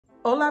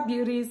Hola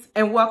beauties,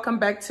 and welcome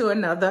back to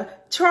another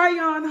try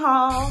on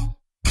haul.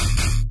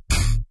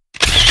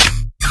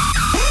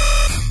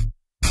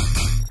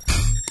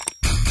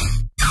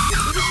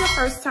 If this is your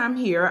first time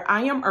here,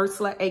 I am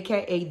Ursula,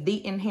 aka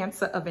the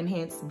Enhancer of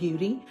Enhanced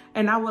Beauty,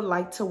 and I would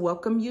like to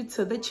welcome you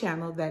to the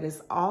channel that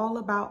is all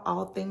about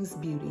all things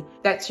beauty.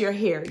 That's your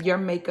hair, your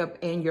makeup,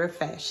 and your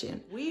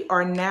fashion. We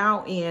are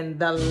now in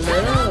the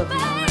love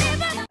month.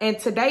 And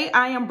today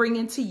I am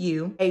bringing to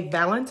you a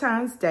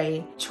Valentine's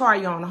Day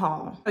try on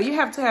haul. So you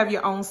have to have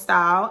your own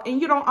style and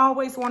you don't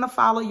always want to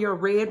follow your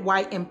red,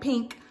 white, and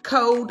pink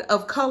code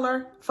of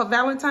color for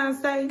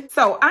Valentine's Day.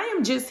 So I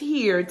am just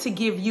here to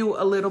give you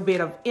a little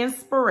bit of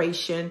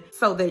inspiration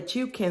so that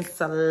you can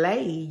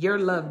slay your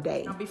love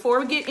day. Now, before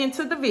we get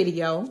into the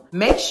video,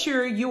 make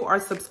sure you are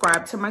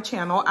subscribed to my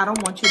channel. I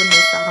don't want you to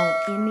miss out on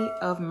any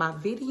of my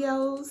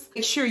videos.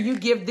 Make sure you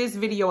give this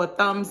video a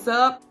thumbs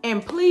up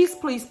and please,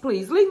 please,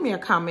 please leave me a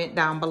comment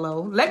down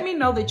below. Let me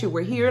know that you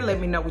were here. Let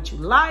me know what you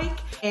like.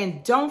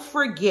 And don't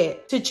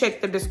forget to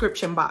check the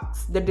description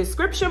box. The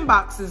description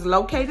box is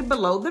located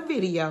below the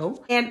video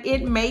and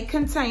it may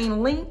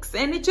contain links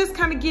and it just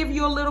kind of give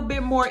you a little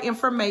bit more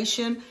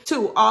information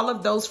to all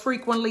of those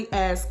frequently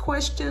asked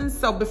questions.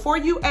 So before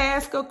you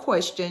ask a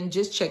question,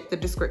 just check the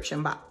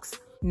description box.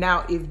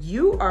 Now, if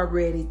you are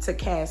ready to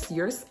cast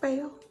your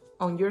spell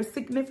on your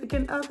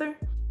significant other,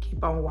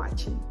 keep on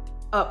watching.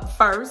 Up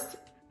first,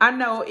 I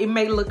know it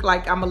may look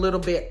like I'm a little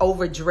bit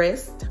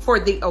overdressed for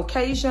the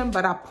occasion,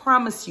 but I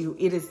promise you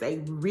it is a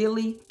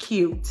really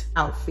cute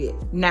outfit.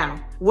 Now,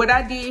 what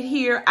I did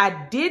here,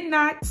 I did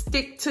not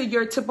stick to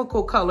your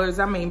typical colors.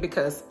 I mean,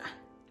 because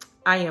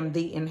I am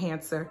the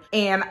enhancer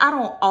and I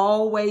don't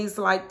always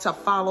like to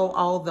follow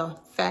all the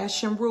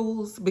fashion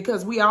rules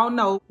because we all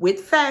know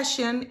with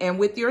fashion and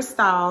with your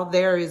style,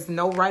 there is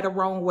no right or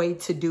wrong way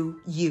to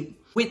do you.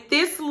 With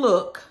this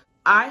look,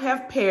 I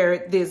have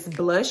paired this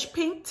blush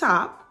pink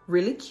top,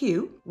 really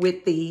cute,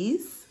 with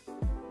these.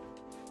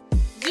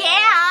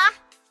 Yeah!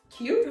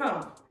 Cute,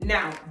 huh?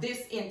 Now,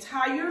 this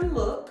entire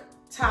look,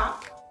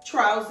 top,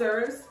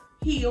 trousers,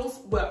 heels,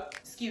 well,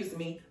 excuse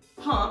me,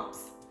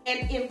 pumps,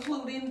 and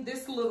including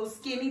this little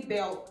skinny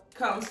belt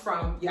comes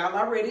from, y'all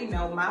already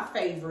know, my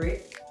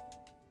favorite.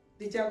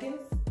 Did y'all guess?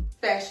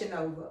 Fashion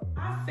Nova.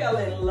 I fell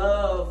in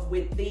love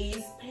with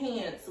these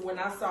pants when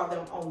I saw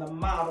them on the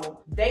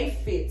model. They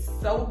fit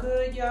so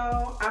good,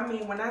 y'all. I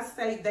mean, when I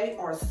say they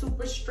are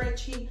super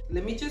stretchy,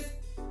 let me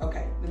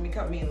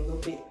come in a little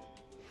bit.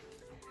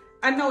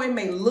 I know it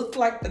may look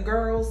like the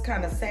girls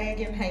kind of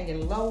sagging,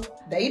 hanging low.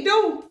 They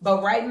do,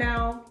 but right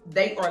now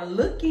they are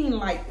looking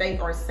like they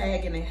are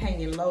sagging and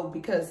hanging low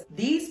because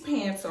these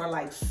pants are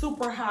like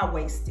super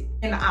high-waisted.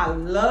 And I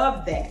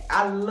love that.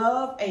 I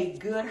love a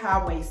good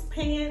high-waist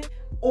pant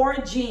or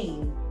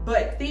jean,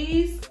 but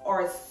these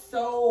are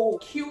so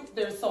cute.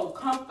 They're so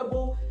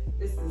comfortable.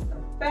 This is the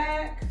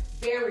back,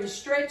 very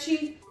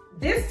stretchy.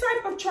 This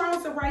type of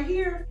trouser right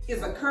here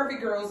is a curvy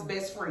girl's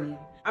best friend.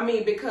 I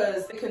mean,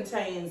 because it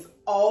contains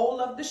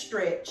all of the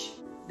stretch.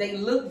 They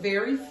look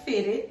very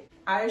fitted.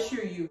 I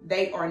assure you,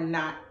 they are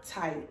not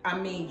tight. I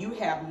mean, you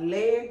have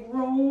leg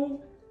room.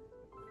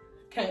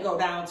 Can't go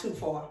down too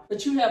far,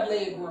 but you have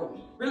leg room.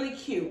 Really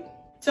cute.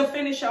 To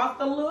finish off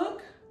the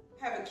look,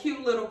 have a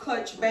cute little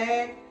clutch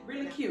bag.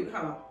 Really cute,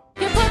 huh?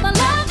 You put my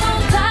love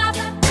on top.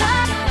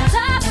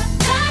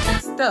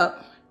 Next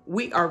up,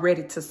 we are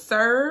ready to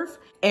serve.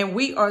 And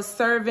we are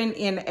serving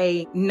in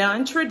a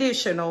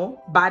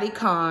non-traditional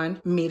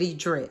bodycon midi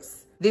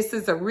dress. This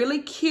is a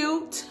really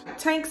cute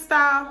tank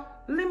style.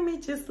 Let me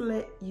just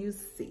let you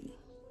see.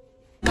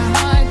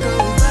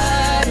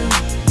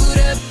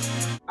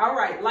 All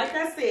right, like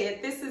I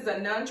said, this is a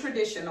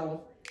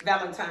non-traditional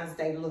Valentine's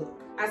Day look.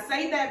 I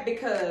say that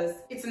because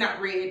it's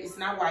not red, it's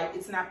not white,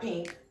 it's not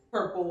pink,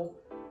 purple,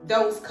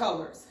 those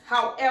colors.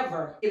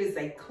 However, it is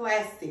a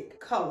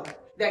classic color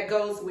that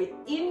goes with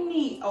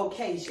any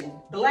occasion.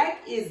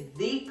 Black is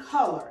the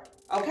color,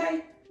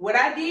 okay? What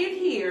I did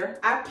here,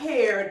 I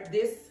paired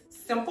this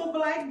simple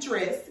black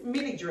dress,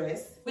 midi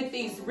dress, with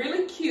these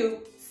really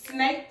cute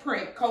snake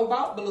print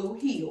cobalt blue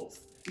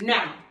heels.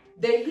 Now,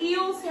 the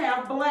heels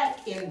have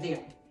black in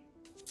them.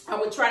 I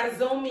will try to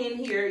zoom in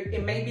here.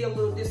 It may be a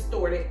little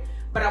distorted,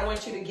 but I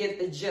want you to get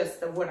the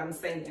gist of what I'm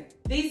saying.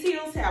 These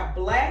heels have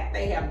black,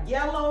 they have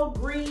yellow,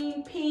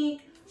 green,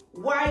 pink,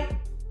 white,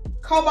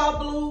 cobalt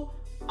blue,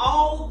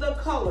 all the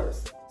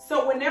colors.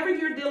 So whenever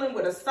you're dealing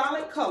with a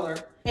solid color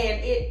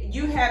and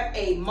you have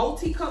a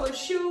multicolored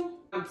shoe,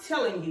 I'm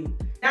telling you,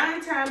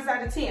 9 times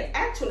out of 10,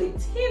 actually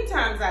 10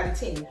 times out of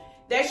 10,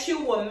 that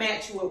shoe will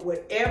match with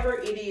whatever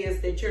it is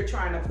that you're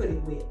trying to put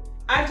it with.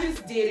 I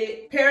just did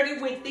it, paired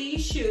it with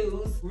these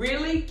shoes,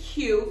 really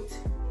cute.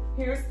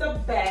 Here's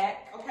the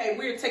back. Okay,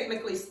 we're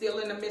technically still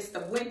in the midst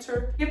of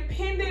winter.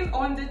 Depending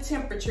on the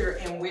temperature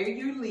and where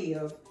you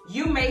live,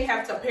 you may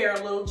have to pair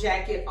a little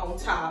jacket on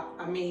top.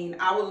 I mean,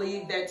 I will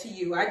leave that to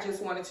you. I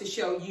just wanted to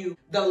show you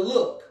the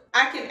look.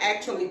 I can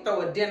actually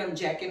throw a denim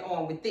jacket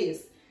on with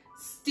this.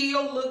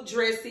 Still look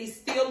dressy,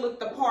 still look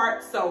the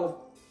part,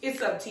 so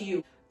it's up to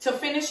you. To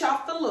finish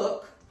off the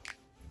look,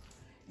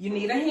 You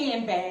need a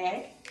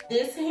handbag.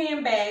 This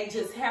handbag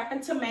just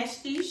happened to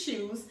match these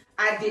shoes.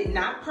 I did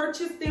not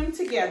purchase them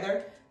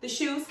together. The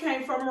shoes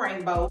came from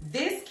Rainbow.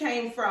 This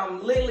came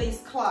from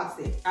Lily's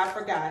Closet. I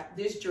forgot,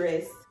 this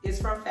dress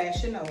is from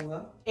Fashion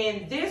Nova.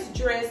 And this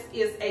dress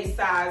is a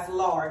size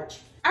large.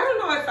 I don't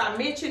know if I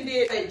mentioned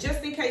it,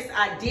 just in case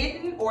I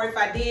didn't, or if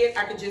I did,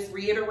 I could just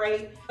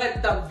reiterate.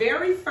 But the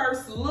very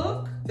first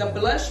look, the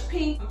blush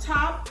pink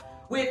top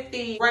with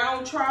the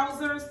brown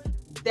trousers,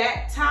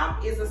 that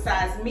top is a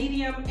size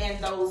medium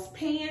and those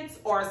pants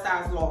are a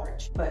size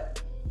large.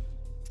 But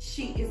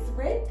she is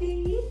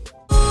ready.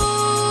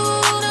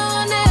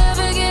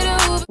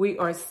 We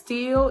are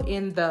still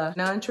in the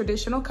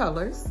non-traditional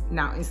colors.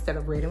 Now, instead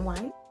of red and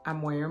white,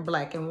 I'm wearing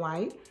black and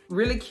white.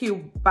 Really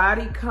cute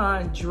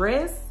bodycon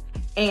dress.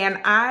 And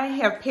I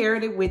have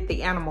paired it with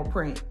the animal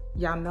print.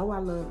 Y'all know I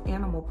love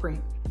animal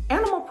print.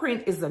 Animal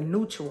print is a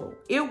neutral.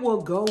 It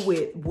will go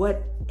with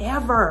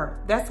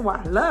whatever. That's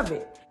why I love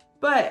it.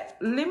 But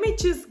let me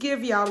just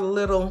give y'all a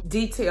little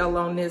detail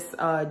on this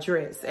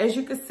dress. As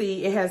you can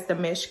see, it has the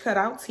mesh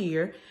cutouts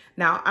here.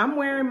 Now, I'm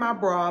wearing my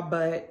bra,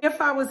 but if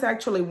I was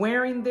actually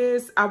wearing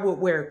this, I would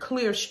wear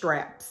clear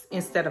straps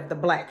instead of the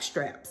black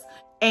straps.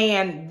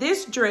 And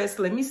this dress,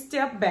 let me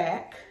step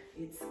back.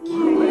 It's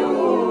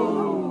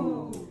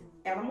cute.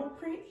 Animal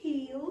print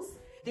heels.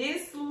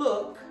 This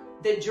look,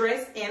 the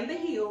dress and the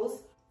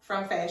heels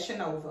from Fashion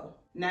Nova.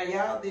 Now,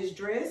 y'all, this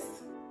dress,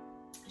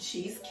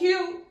 she's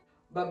cute,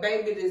 but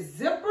baby, the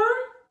zipper,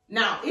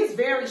 now it's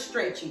very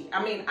stretchy.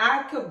 I mean,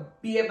 I could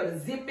be able to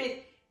zip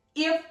it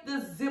if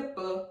the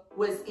zipper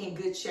was in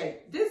good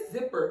shape. This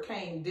zipper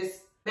came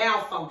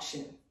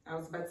malfunction. I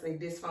was about to say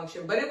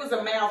dysfunction, but it was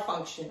a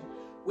malfunction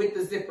with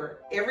the zipper.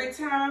 Every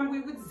time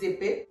we would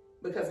zip it,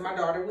 because my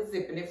daughter was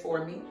zipping it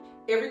for me,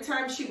 every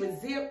time she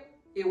would zip,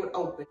 it would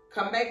open.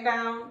 Come back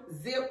down,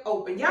 zip,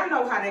 open. Y'all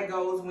know how that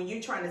goes when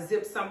you're trying to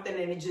zip something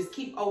and it just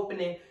keep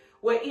opening.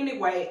 Well,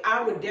 anyway,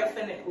 I would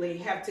definitely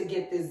have to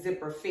get this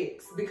zipper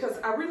fixed because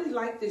I really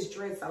like this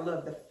dress. I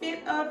love the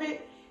fit of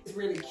it. It's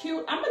really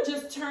cute. I'm gonna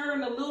just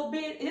turn a little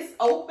bit. It's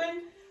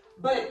open,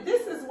 but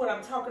this is what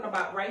I'm talking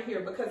about right here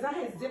because I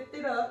had zipped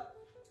it up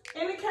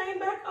and it came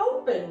back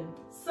open.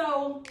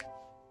 So,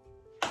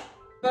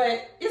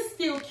 but it's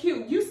still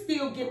cute. You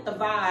still get the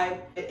vibe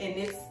and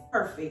it's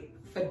perfect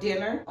for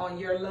dinner on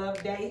your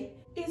love day.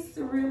 It's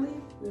really,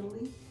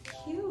 really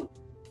cute.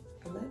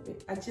 I love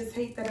it. I just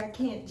hate that I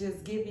can't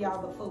just give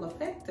y'all the full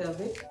effect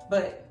of it,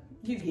 but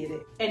you get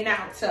it. And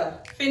now to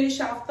finish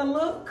off the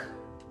look,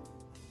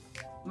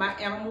 my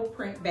animal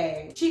print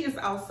bag. She is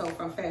also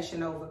from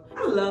Fashion Nova.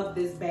 I love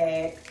this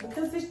bag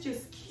because it's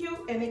just cute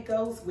and it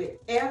goes with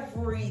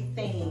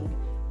everything.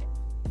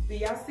 Do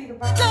y'all see the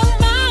vibe?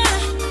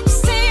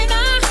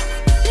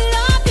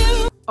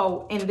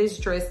 Oh, and this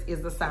dress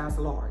is a size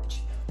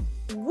large.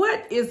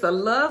 What is a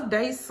love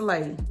day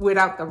sleigh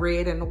without the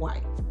red and the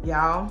white,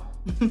 y'all?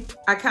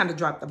 I kind of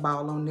dropped the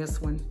ball on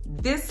this one.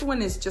 This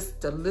one is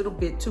just a little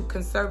bit too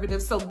conservative.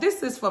 So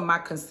this is for my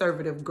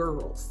conservative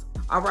girls,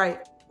 all right?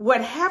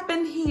 What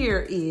happened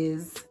here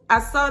is I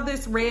saw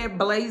this red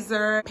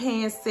blazer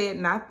pants set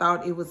and I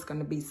thought it was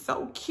gonna be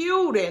so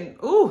cute and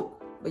ooh,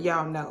 but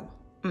y'all know,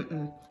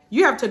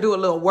 you have to do a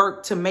little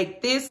work to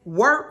make this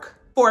work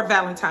for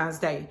Valentine's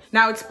Day.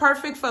 Now it's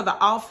perfect for the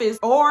office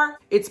or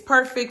it's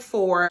perfect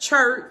for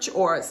church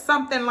or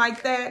something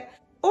like that.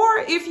 Or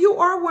if you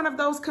are one of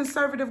those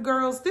conservative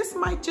girls, this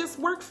might just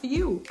work for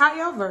you.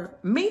 However,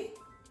 me,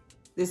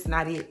 this is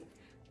not it.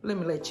 Let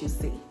me let you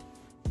see.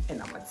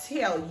 And I'm gonna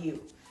tell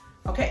you.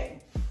 Okay,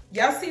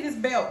 y'all see this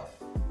belt?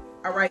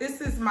 All right, this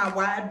is my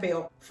wide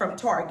belt from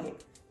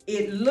Target.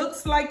 It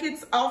looks like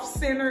it's off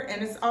center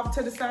and it's off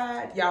to the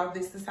side. Y'all,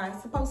 this is how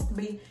it's supposed to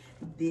be.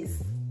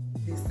 This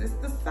is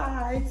the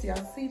sides,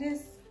 y'all see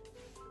this?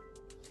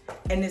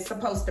 And it's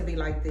supposed to be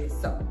like this.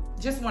 So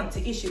just wanted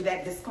to issue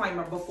that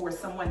disclaimer before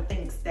someone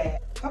thinks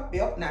that her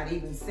belt not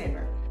even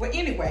centered. Well,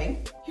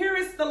 anyway, here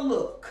is the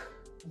look.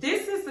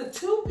 This is a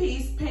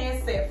two-piece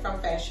pant set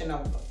from Fashion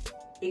Nova.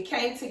 It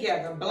came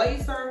together,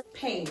 blazer,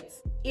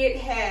 pants. It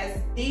has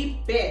the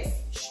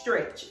best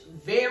stretch,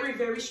 very,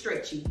 very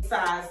stretchy,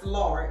 size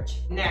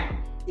large. Now,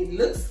 it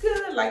looks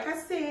good, like I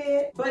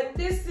said, but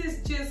this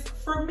is just,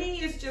 for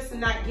me, it's just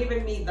not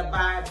giving me the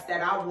vibes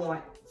that I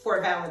want for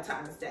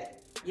Valentine's Day.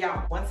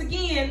 Y'all, once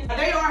again,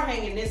 they are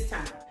hanging this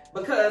time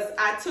because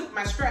I took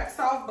my straps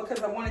off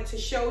because I wanted to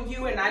show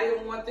you and I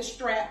didn't want the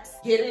straps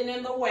getting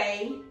in the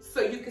way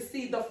so you could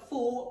see the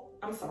full,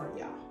 I'm sorry,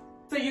 y'all.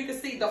 So you can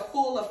see the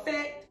full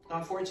effect.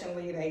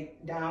 Unfortunately, they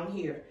down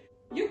here.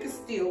 You can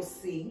still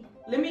see.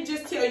 Let me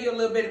just tell you a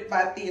little bit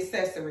about the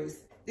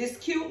accessories. This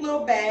cute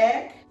little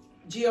bag,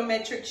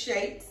 geometric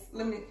shapes.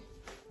 Let me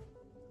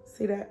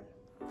see that.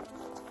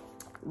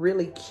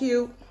 Really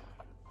cute.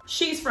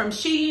 She's from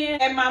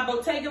Shein and my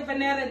Bottega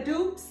Veneta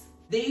dupes.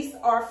 These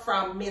are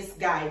from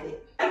Misguided.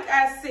 Like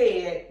I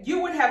said,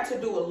 you would have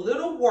to do a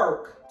little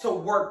work to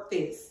work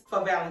this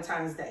for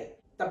Valentine's Day.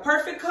 The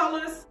perfect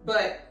colors,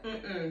 but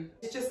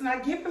it's just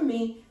not giving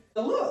me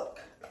the look.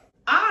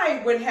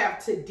 I would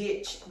have to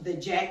ditch the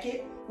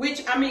jacket,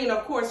 which, I mean,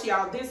 of course,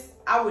 y'all, this,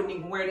 I wouldn't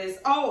even wear this.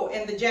 Oh,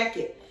 and the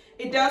jacket.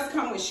 It does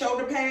come with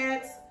shoulder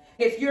pads.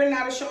 If you're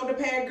not a shoulder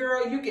pad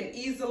girl, you can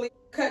easily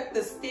cut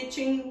the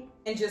stitching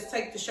and just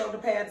take the shoulder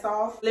pads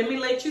off. Let me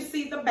let you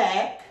see the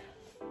back.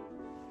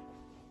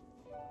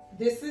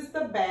 This is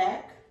the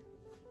back.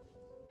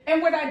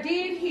 And what I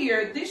did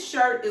here, this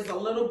shirt is a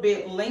little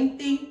bit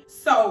lengthy,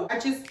 so I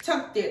just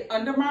tucked it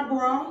under my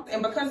bra.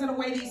 And because of the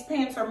way these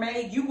pants are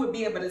made, you would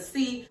be able to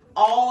see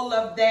all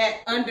of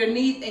that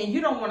underneath, and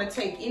you don't want to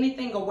take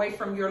anything away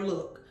from your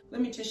look. Let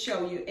me just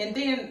show you. And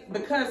then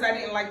because I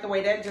didn't like the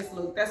way that just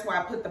looked, that's why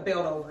I put the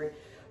belt over it.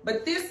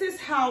 But this is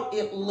how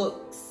it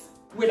looks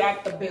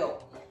without the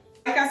belt.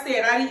 Like I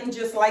said, I didn't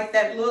just like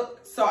that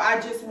look, so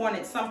I just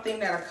wanted something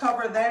that'll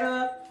cover that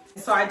up.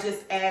 So I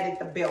just added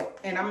the belt.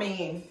 And I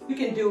mean, you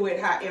can do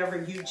it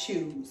however you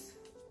choose.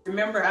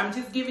 Remember, I'm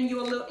just giving you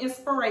a little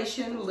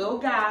inspiration, a little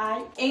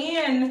guide.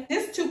 And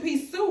this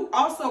two-piece suit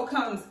also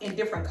comes in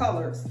different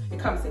colors. It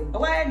comes in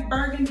black,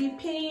 burgundy,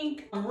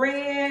 pink,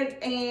 red,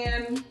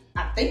 and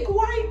I think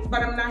white,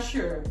 but I'm not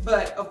sure.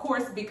 But of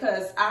course,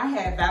 because I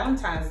had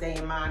Valentine's Day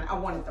in mind, I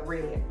wanted the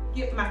red.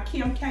 Get my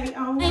Kim K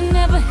on. I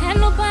never had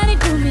nobody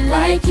do me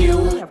like you.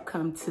 We have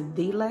come to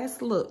the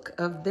last look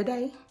of the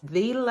day.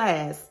 The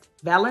last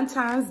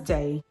Valentine's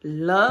Day.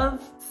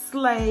 Love,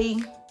 slay,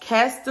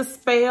 cast a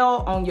spell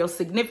on your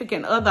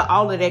significant other,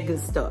 all of that good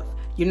stuff.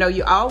 You know,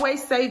 you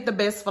always save the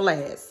best for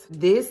last.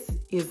 This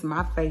is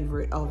my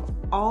favorite of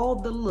all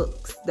the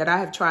looks that I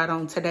have tried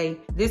on today.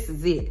 This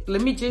is it.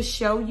 Let me just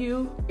show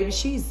you. If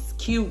she's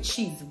cute,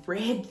 she's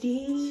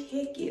ready.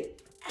 Check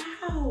it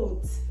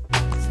out.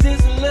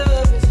 This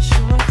love is a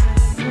short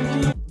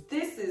time.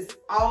 This is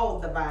all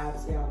the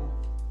vibes, y'all.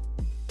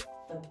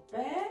 The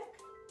back,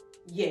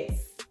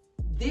 yes.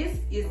 This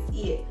is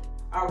it.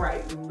 All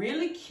right,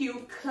 really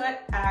cute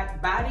cut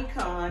out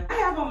bodycon. I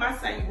have on my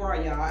same bra,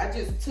 y'all. I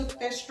just took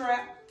that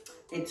strap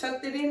and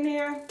tucked it in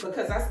there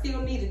because I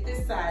still needed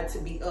this side to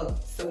be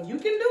up. So you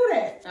can do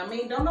that. I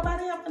mean, don't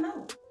nobody have to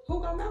know.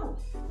 Who gonna know?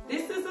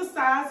 This is a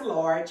size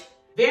large,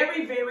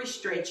 very, very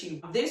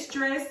stretchy. This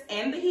dress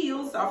and the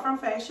heels are from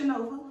Fashion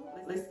Nova.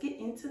 Let's get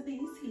into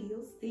these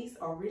heels. These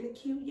are really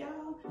cute,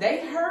 y'all.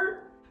 They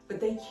hurt, but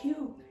they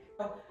cute.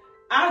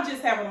 I'll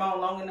just have them on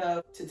long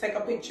enough to take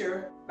a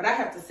picture, but I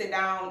have to sit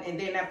down, and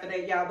then after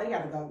that, y'all, they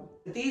gotta go.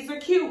 These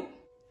are cute.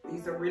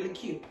 These are really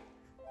cute.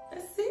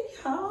 That's it,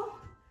 y'all.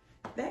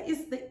 That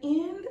is the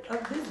end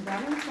of this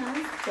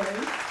Valentine's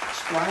Day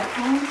strap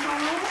on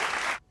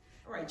haul.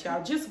 All right,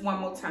 y'all, just one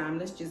more time.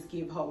 Let's just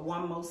give her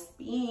one more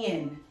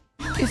spin.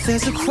 If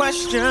there's a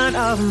question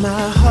of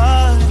my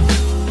heart,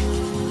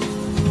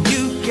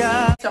 you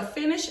got to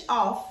finish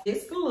off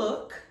this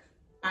look.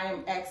 I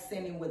am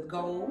accenting with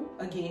gold.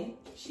 Again,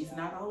 she's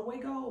not all the way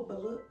gold,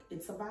 but look,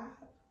 it's a vibe.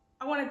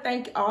 I want to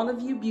thank all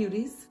of you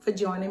beauties for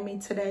joining me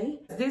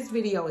today. This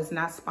video is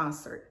not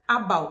sponsored.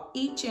 I bought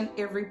each and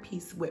every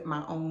piece with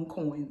my own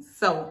coins.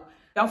 So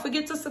don't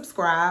forget to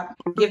subscribe,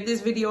 give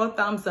this video a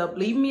thumbs up,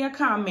 leave me a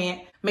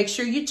comment, make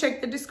sure you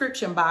check the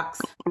description box,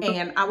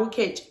 and I will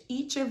catch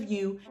each of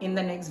you in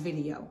the next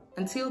video.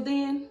 Until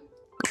then,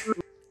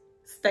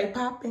 stay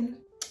popping.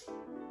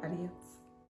 Adios.